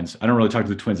 3-year-old twins. I don't really talk to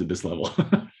the twins at this level,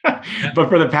 but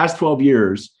for the past 12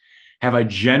 years, have I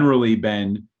generally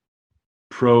been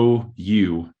pro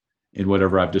you in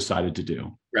whatever I've decided to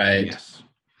do? Right. Yes.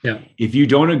 Yeah. If you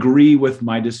don't agree with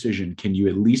my decision, can you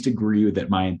at least agree that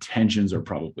my intentions are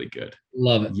probably good?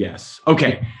 Love it. Yes.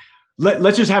 Okay.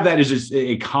 Let's just have that as just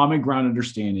a common ground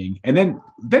understanding. And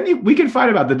then we can fight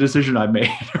about the decision I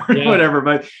made or whatever,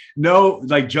 but no,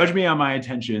 like, judge me on my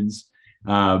intentions,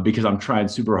 because I'm trying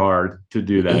super hard to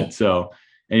do that. So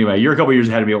anyway, you're a couple years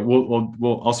ahead of me.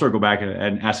 I'll circle back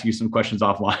and ask you some questions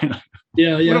offline.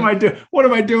 Yeah. What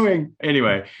am I doing?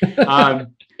 Anyway. All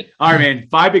right, man.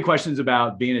 5 big questions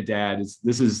about being a dad.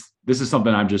 This is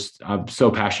something I'm so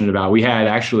passionate about. We had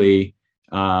actually,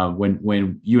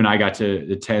 when you and I got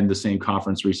to attend the same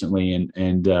conference recently,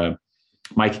 and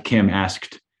Mike Kim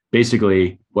asked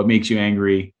basically what makes you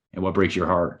angry and what breaks your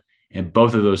heart. And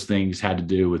both of those things had to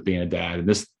do with being a dad. And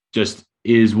this just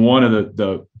is one of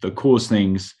the coolest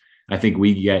things I think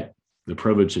we get the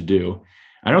privilege to do.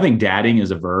 I don't think dadding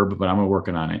is a verb, but I'm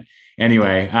working on it.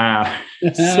 Anyway,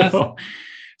 so,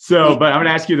 but I'm going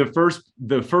to ask you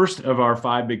the first of our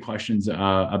 5 big questions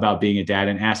about being a dad,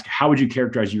 and ask, how would you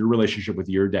characterize your relationship with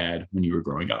your dad when you were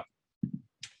growing up?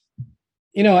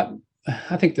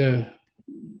 I think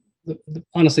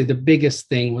honestly, the biggest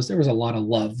thing was there was a lot of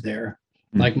love there.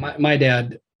 Like my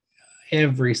dad,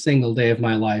 every single day of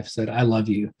my life said, "I love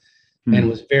you," and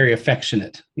was very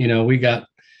affectionate. We got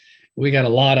a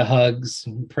lot of hugs,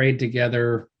 prayed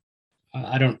together.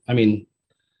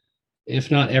 If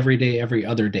not every day, every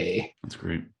other day. That's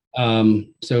great.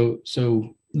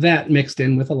 So that mixed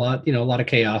in with a lot of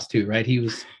chaos too, right? He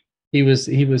was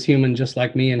human just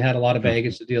like me, and had a lot of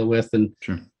baggage to deal with, and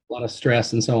a lot of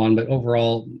stress and so on. But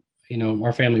overall,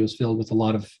 our family was filled with a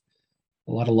lot of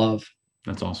love.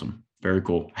 That's awesome. Very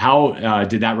cool. How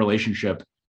did that relationship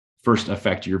first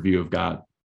affect your view of God?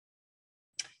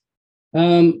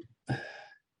 I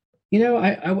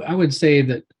would say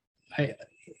that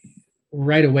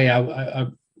right away, I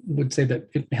would say that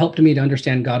it helped me to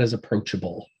understand God as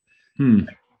approachable.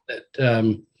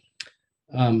 That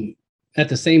at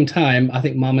the same time, I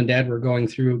think mom and dad were going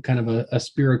through kind of a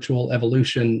spiritual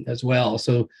evolution as well.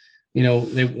 So,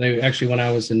 they actually, when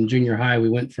I was in junior high, we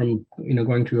went from,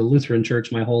 going to a Lutheran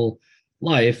church my whole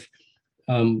life,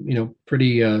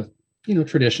 pretty,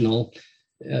 traditional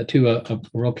to a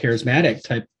real charismatic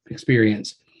type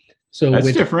experience. So, That's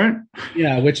which, different.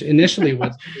 yeah, which initially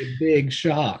was a big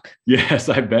shock. Yes,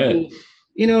 I bet.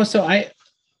 So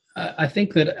I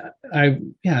think that I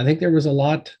think there was a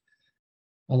lot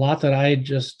that I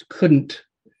just couldn't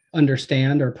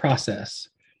understand or process,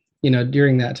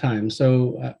 during that time.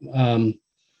 So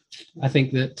I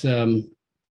think that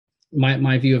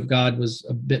my view of God was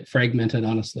a bit fragmented,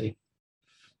 honestly.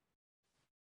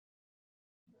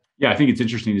 Yeah, I think it's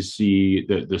interesting to see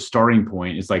the starting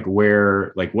point. It's like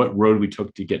what road we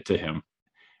took to get to him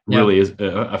Yeah. really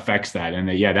affects that. And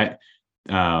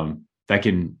that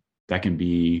can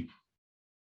be,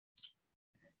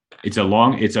 it's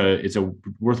a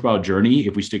worthwhile journey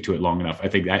if we stick to it long enough. I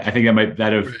think that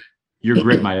have your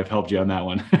grit might have helped you on that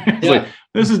one. It's like,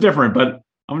 this is different, but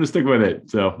I'm going to stick with it.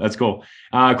 So that's cool.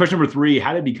 Question number 3,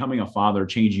 how did becoming a father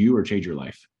change you or change your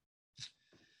life?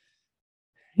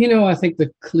 I think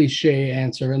the cliche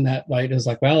answer in that light is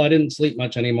like, well, I didn't sleep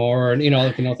much anymore, and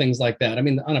things like that. I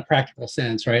mean, on a practical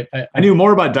sense, right? I knew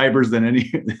more about diapers than any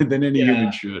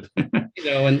human should.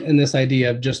 And this idea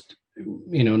of just, I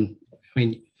mean,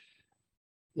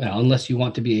 well, unless you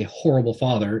want to be a horrible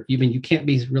father, even you can't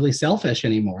be really selfish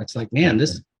anymore. It's like, man,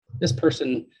 this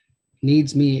person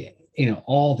needs me,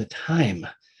 all the time.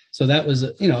 So that was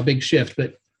a big shift.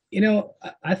 But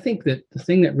I think that the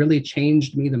thing that really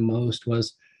changed me the most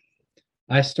was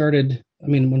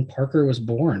when Parker was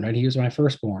born, right? He was my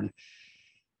firstborn.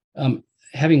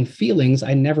 Having feelings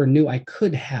I never knew I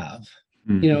could have.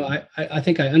 Mm-hmm. I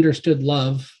think I understood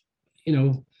love,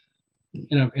 in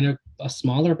a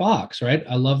smaller box, right?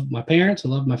 I love my parents, I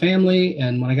love my family,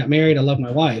 and when I got married, I loved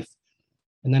my wife.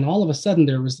 And then all of a sudden,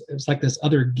 it was like this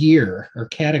other gear or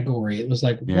category. It was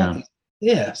like, what is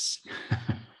this?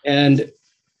 And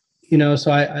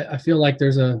so I feel like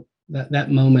there's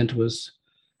that moment was,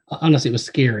 honestly, it was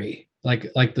scary.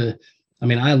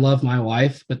 I love my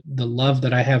wife, but the love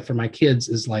that I have for my kids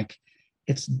is like,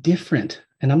 it's different.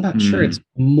 And I'm not sure it's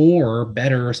more or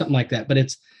better or something like that, but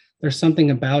there's something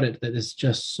about it that is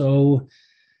just so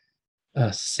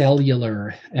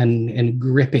cellular and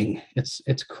gripping.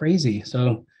 It's crazy.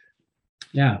 So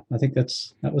yeah, I think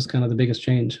that was kind of the biggest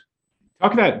change.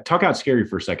 Talk out scary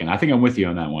for a second. I think I'm with you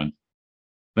on that one.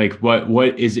 Like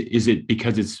what is it? Is it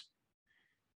because it's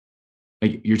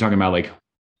like you're talking about like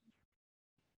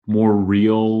more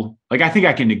real? Like I think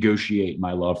I can negotiate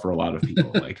my love for a lot of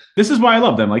people. Like this is why I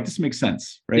love them. Like this makes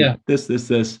sense, right? Yeah. This.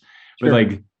 Sure. But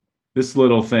like this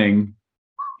little thing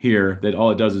here that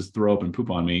all it does is throw up and poop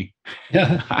on me.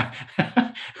 Yeah.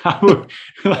 I would,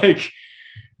 like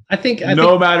I think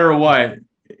no matter what,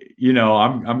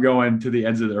 I'm going to the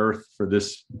ends of the earth for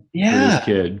this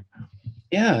kid.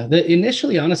 Yeah.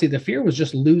 Initially, honestly, the fear was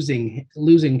just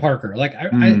losing Parker. Like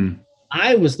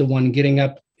I was the one getting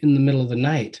up in the middle of the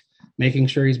night, making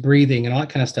sure he's breathing and all that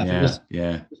kind of stuff. Yeah, it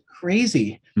was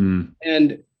crazy.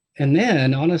 And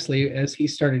then honestly, as he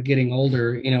started getting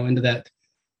older, into that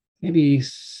maybe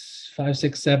 5,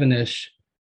 6, 7-ish,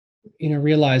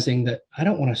 realizing that I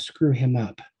don't want to screw him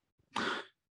up.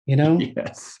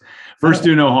 Yes. First,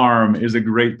 do no harm is a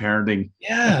great parenting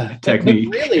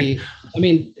technique. But really,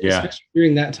 especially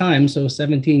during that time, so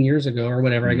 17 years ago or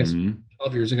whatever, I guess 12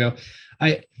 years ago,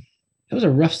 it was a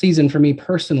rough season for me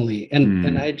personally.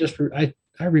 And I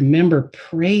remember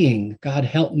praying, God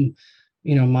help him,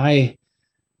 my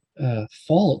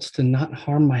faults to not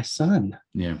harm my son.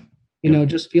 Yeah.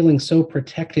 Just feeling so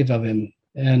protective of him.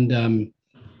 And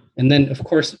then of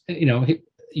course,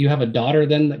 you have a daughter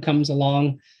then that comes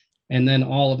along, and then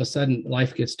all of a sudden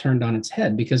life gets turned on its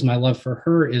head because my love for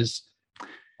her is,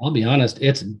 I'll be honest,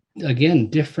 it's again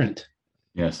different.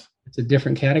 Yes. It's a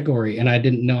different category. And I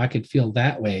didn't know I could feel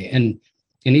that way. And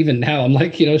even now I'm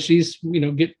like, she's,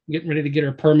 getting ready to get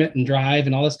her permit and drive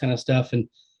and all this kind of stuff. And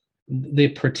the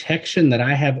protection that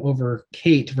I have over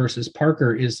Kate versus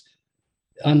Parker is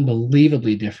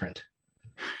unbelievably different.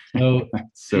 So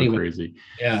anyway, crazy.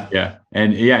 Yeah.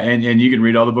 And you can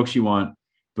read all the books you want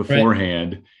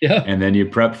beforehand. Right. Yeah. And then you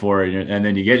prep for it and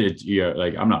then you get it. You're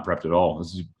like, I'm not prepped at all.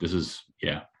 This is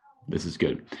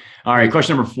good. All right.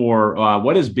 Question number 4.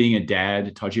 What does being a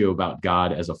dad taught you about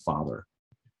God as a father?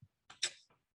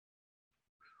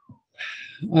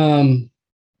 Man,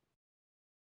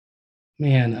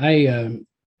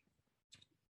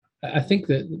 I think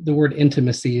that the word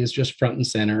intimacy is just front and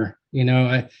center.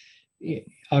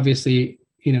 Obviously,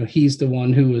 he's the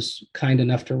one who was kind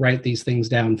enough to write these things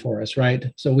down for us, right?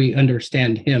 So we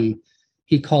understand him.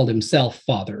 He called himself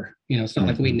Father. It's not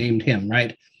like we named him,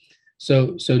 right?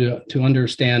 So to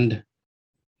understand,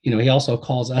 he also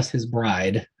calls us his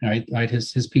bride, right,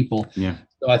 his people. Yeah.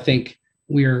 So I think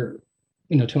we're,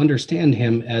 to understand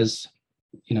him as,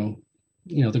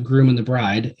 the groom and the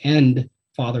bride and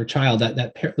father child,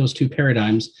 those two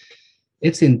paradigms,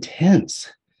 it's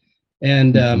intense.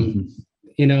 And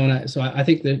so I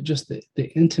think that just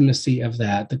the intimacy of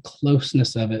that, the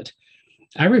closeness of it.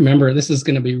 I remember, this is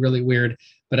going to be really weird,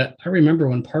 but I remember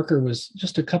when Parker was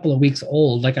just a couple of weeks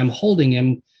old, like I'm holding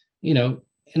him,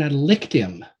 and I licked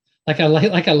him. Like I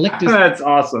licked his. That's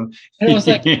awesome. And I was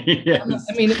like, yes.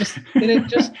 I mean,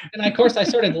 and of course I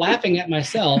started laughing at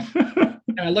myself.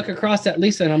 And I look across at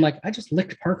Lisa and I'm like, I just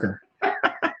licked Parker.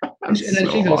 And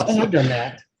then she goes, awesome. Oh, I've done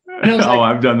that. And I was like,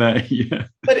 I've done that. Yeah.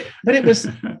 But it was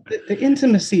the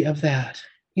intimacy of that,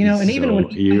 and even when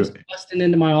he comes busting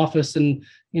into my office and,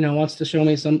 wants to show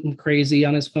me something crazy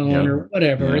on his phone or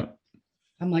whatever,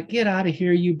 I'm like, get out of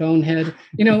here, you bonehead,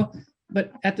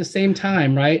 but at the same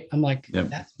time, right, I'm like,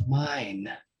 that's mine.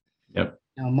 Yep.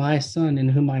 Now my son in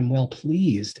whom I'm well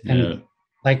pleased. And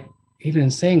like, even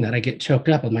in saying that, I get choked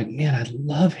up. I'm like, man, I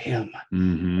love him.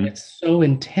 Mm-hmm. It's so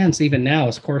intense even now,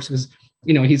 of course, because,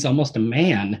 he's almost a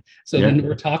man. So then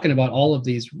we're talking about all of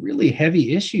these really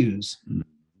heavy issues.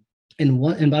 And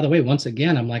by the way, once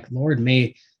again, I'm like, Lord,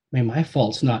 may my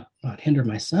faults not hinder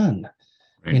my son,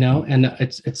 right. And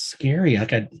it's scary.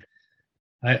 Like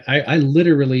I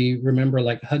literally remember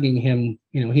like hugging him,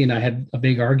 he and I had a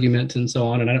big argument and so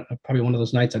on. And probably one of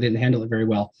those nights I didn't handle it very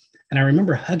well. And I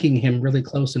remember hugging him really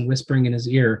close and whispering in his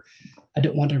ear, I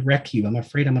don't want to wreck you. I'm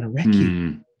afraid I'm going to wreck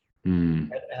you.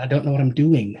 And I don't know what I'm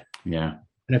doing. Yeah.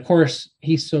 And of course,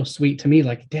 he's so sweet to me,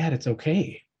 like, Dad, it's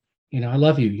okay. I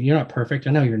love you. You're not perfect.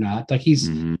 I know you're not. Like he's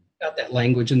got that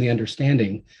language and the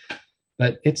understanding,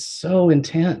 but it's so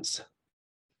intense.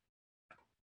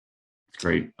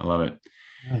 Great. I love it.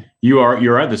 Yeah.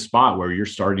 You're at the spot where you're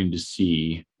starting to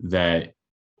see that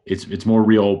it's more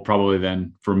real probably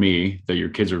than for me that your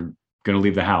kids are going to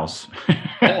leave the house.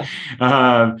 Yeah.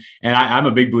 And I'm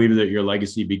a big believer that your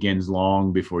legacy begins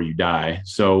long before you die.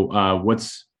 So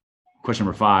what's question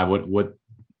number 5? What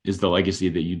is the legacy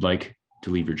that you'd like to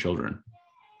leave your children?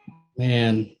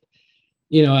 Man,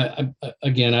 I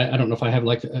don't know if I have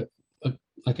like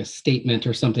a statement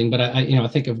or something, but I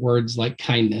think of words like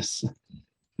kindness,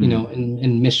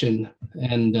 and mission.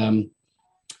 And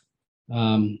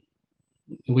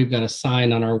we've got a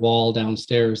sign on our wall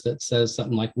downstairs that says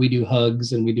something like, we do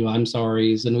hugs and we do I'm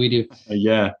sorry's and we do,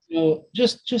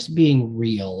 just being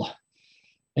real.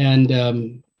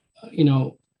 And,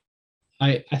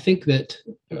 I think that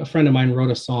a friend of mine wrote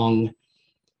a song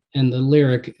and the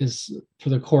lyric is for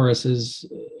the chorus is,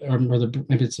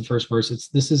 maybe it's the first verse.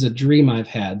 This is a dream I've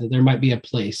had that there might be a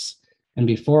place. And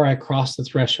before I cross the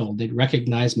threshold, they'd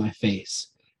recognize my face.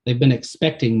 They've been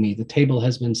expecting me. The table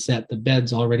has been set. The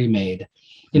bed's already made,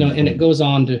 and it goes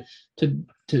on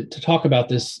to talk about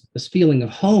this feeling of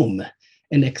home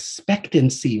and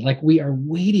expectancy. Like we are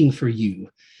waiting for you.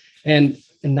 And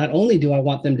not only do I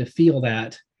want them to feel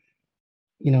that,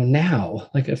 now,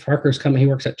 like if Parker's coming, he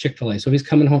works at Chick-fil-A. So he's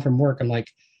coming home from work. I'm like,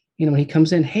 when he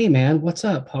comes in, hey man, what's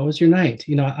up? How was your night?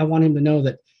 I want him to know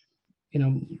that,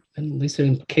 and Lisa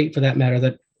and Kate for that matter,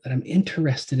 that I'm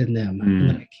interested in them and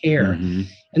that I care. Mm-hmm.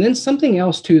 And then something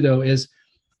else too, though, is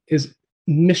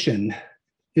mission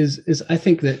is I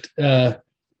think that,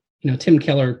 Tim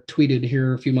Keller tweeted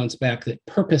here a few months back that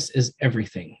purpose is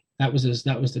everything. That was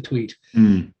the tweet.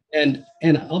 And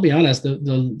I'll be honest,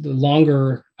 the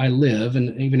longer I live,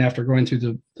 and even after going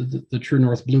through the True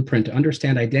North blueprint, to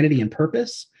understand identity and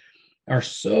purpose are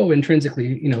so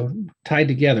intrinsically, tied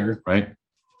together. Right.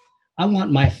 I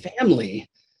want my family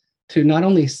to not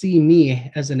only see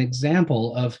me as an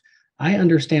example of, I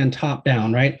understand top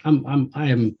down, right? I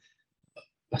am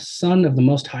a son of the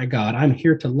Most High God. I'm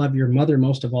here to love your mother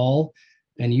most of all,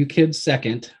 and you kids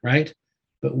second, right?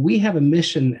 But we have a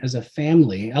mission as a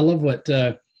family. I love what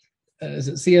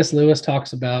C.S. Lewis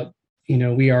talks about.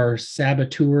 We are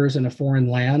saboteurs in a foreign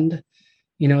land.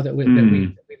 That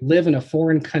we live in a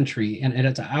foreign country, and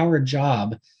it's our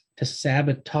job to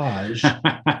sabotage.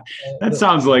 That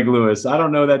sounds like Lewis. I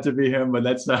don't know that to be him, but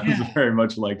that sounds very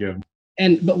much like him.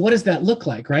 But what does that look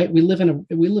like, right? We live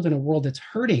in a world that's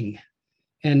hurting,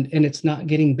 and it's not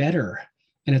getting better.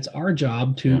 And it's our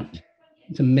job to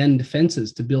mend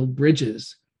fences, to build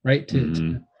bridges, right?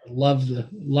 To love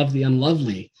the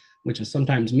unlovely, which is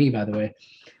sometimes me, by the way,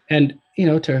 and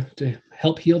to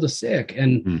help heal the sick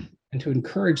and to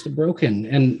encourage the broken.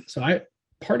 And so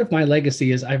part of my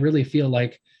legacy is I really feel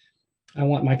like I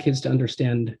want my kids to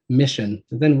understand mission.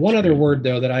 And then one other word,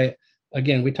 though, that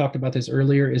we talked about this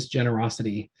earlier, is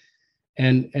generosity,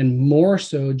 and more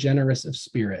so generous of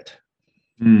spirit.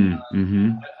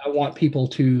 Mm-hmm. I want people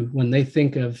to, when they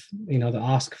think of, the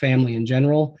Osk family in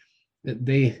general, that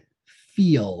they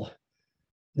feel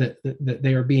that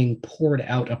they are being poured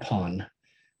out upon,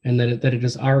 and that it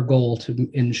is our goal to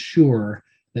ensure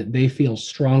that they feel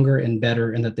stronger and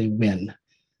better and that they win.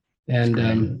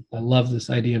 And I love this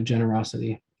idea of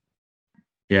generosity.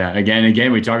 Yeah.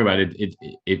 Again, we talk about it.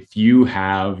 If you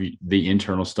have the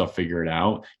internal stuff figured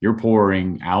out, you're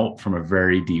pouring out from a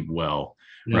very deep well,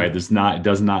 right? Yeah.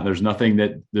 There's nothing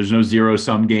there's no zero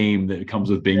sum game that comes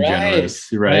with being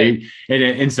generous, right?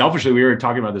 And selfishly, we were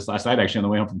talking about this last night, actually, on the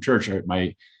way home from church.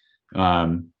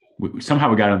 Somehow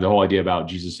we got into the whole idea about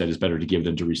Jesus said it's better to give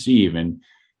than to receive. And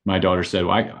my daughter said,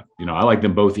 well, I like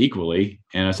them both equally.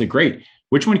 And I said, great.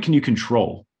 Which one can you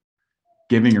control,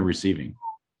 giving or receiving?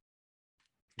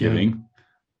 Giving.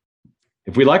 Yeah.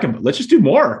 If we like them, let's just do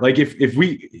more. Like if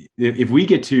we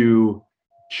get to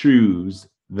choose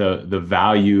the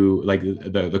value, like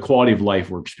the quality of life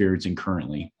we're experiencing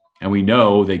currently, and we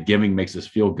know that giving makes us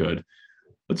feel good,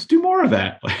 let's do more of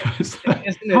that.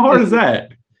 How hard is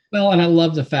that? Well, and I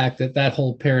love the fact that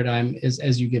whole paradigm is,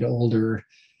 as you get older,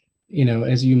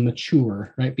 as you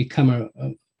mature, right, become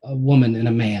a woman and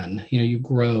a man, you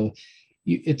grow.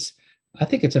 I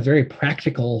think it's a very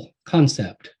practical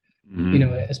concept,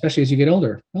 especially as you get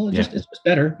older. Well, it's just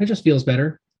better. It just feels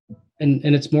better. And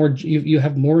it's more, you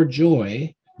have more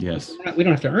joy. Yes. We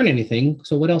don't have to earn anything.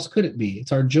 So what else could it be?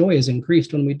 It's our joy is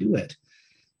increased when we do it.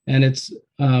 And it's,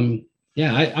 I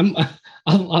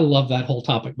love that whole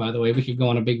topic, by the way. We could go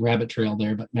on a big rabbit trail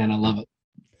there, but man, I love it.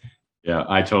 Yeah,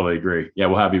 I totally agree. Yeah,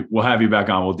 we'll have you back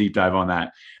on. We'll deep dive on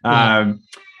that. Yeah.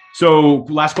 So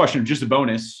last question, just a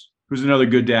bonus. Who's another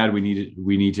good dad we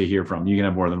need to hear from? You can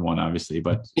have more than one, obviously,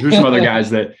 but who's some other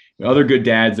other good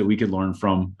dads that we could learn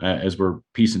from as we're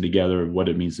piecing together what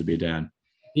it means to be a dad?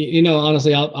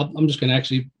 Honestly, I'm just going to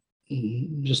actually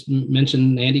just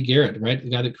mention Andy Garrett, right? The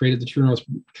guy that created the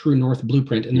True North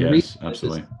Blueprint. And yes,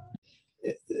 absolutely.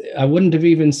 I wouldn't have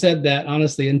even said that,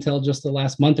 honestly, until just the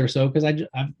last month or so, because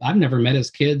I've never met his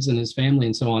kids and his family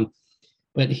and so on.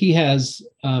 But he has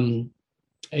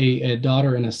a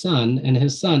daughter and a son, and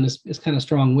his son is kind of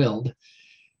strong-willed.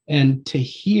 And to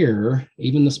hear,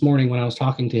 even this morning when I was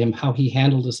talking to him, how he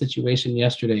handled a situation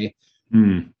yesterday,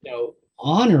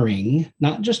 honoring,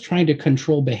 not just trying to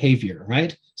control behavior,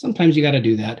 right? Sometimes you got to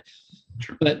do that.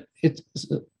 Sure. But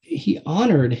he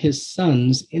honored his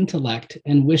son's intellect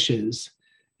and wishes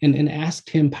and asked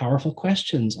him powerful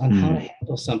questions on how to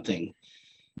handle something.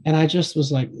 And I just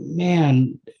was like,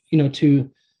 man,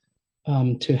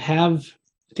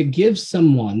 to give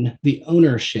someone the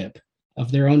ownership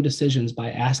of their own decisions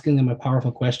by asking them a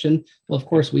powerful question. Well, of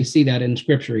course, we see that in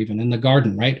scripture, even in the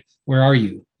garden, right? Where are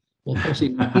you? Well, of course, he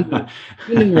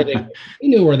knew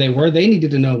where they were. They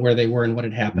needed to know where they were and what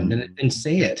had happened and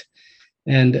say it.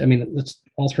 And I mean, it's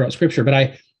all throughout scripture, but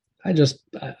I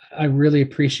really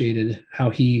appreciated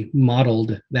how he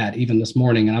modeled that even this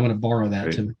morning. And I'm going to borrow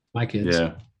that to my kids.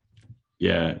 Yeah.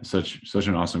 Yeah. Such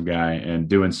an awesome guy, and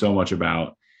doing so much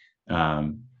about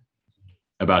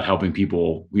helping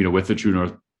people, with the True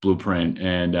North Blueprint,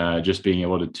 and just being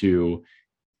able to,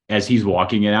 as he's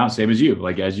walking it out, same as you,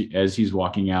 like as he's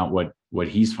walking out what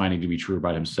he's finding to be true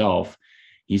about himself,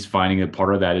 he's finding that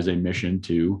part of that is a mission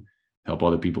to help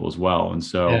other people as well. And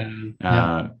so,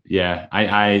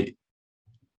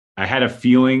 I had a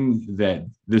feeling that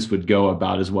this would go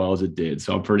about as well as it did.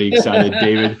 So I'm pretty excited,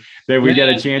 David, that we get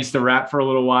a chance to rap for a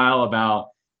little while about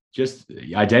just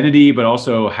identity, but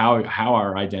also how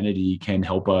our identity can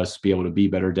help us be able to be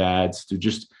better dads, to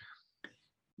just,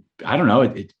 I don't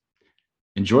know,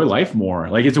 enjoy life more.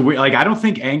 Like it's a weird, like, I don't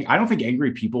think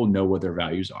angry people know what their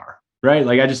values are. Right.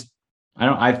 Like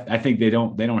I think they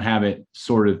don't have it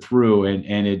sorted through,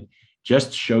 and it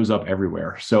just shows up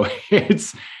everywhere. So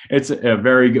it's a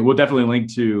very good, we'll definitely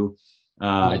link to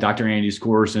Dr. Andy's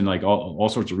course and like all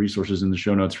sorts of resources in the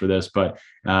show notes for this. But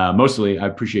mostly I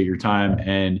appreciate your time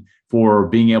and for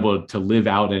being able to live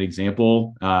out an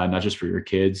example, not just for your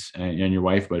kids and your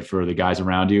wife, but for the guys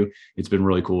around you. It's been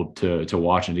really cool to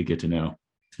watch and to get to know.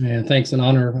 Man, thanks. An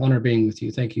honor being with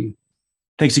you. Thank you.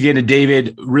 Thanks again to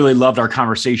David. Really loved our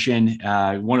conversation.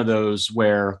 One of those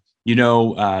where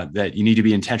that you need to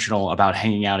be intentional about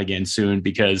hanging out again soon,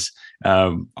 because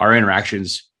our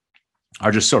interactions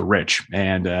are just so rich,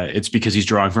 and it's because he's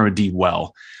drawing from a deep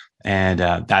well, and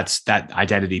that's that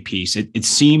identity piece. It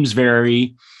seems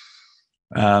very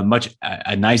much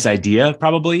a nice idea,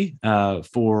 probably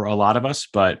for a lot of us,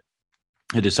 but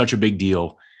it is such a big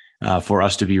deal for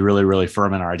us to be really, really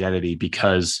firm in our identity,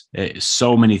 because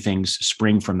so many things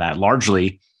spring from that.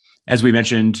 Largely, as we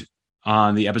mentioned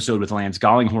on the episode with Lance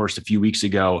Gollinghorst a few weeks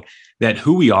ago that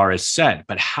who we are is set,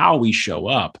 but how we show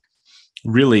up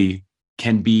really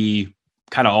can be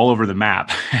kind of all over the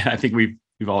map. I think we've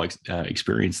all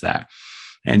experienced that.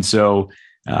 And so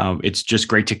it's just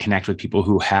great to connect with people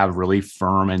who have really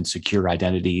firm and secure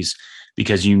identities,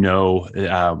 because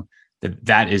that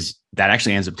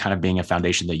actually ends up kind of being a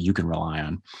foundation that you can rely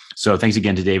on. So thanks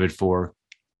again to David for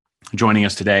joining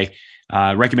us today.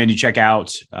 Recommend you check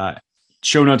out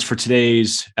show notes for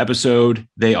today's episode.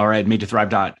 They are at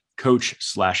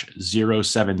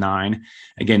madetothrive.coach/079.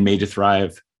 Again,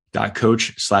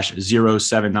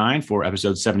 madetothrive.coach/079 for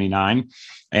episode 79.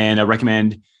 And I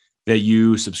recommend that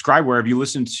you subscribe wherever you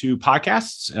listen to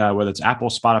podcasts, whether it's Apple,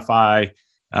 Spotify,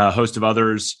 a host of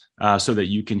others, so that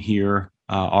you can hear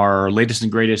our latest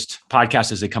and greatest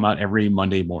podcasts as they come out every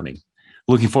Monday morning.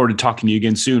 Looking forward to talking to you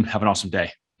again soon. Have an awesome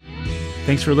day.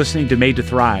 Thanks for listening to Made to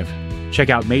Thrive. Check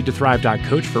out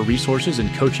madetothrive.coach for resources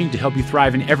and coaching to help you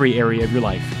thrive in every area of your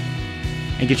life.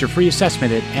 And get your free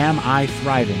assessment at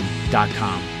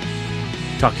amithriving.com.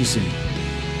 Talk to you soon.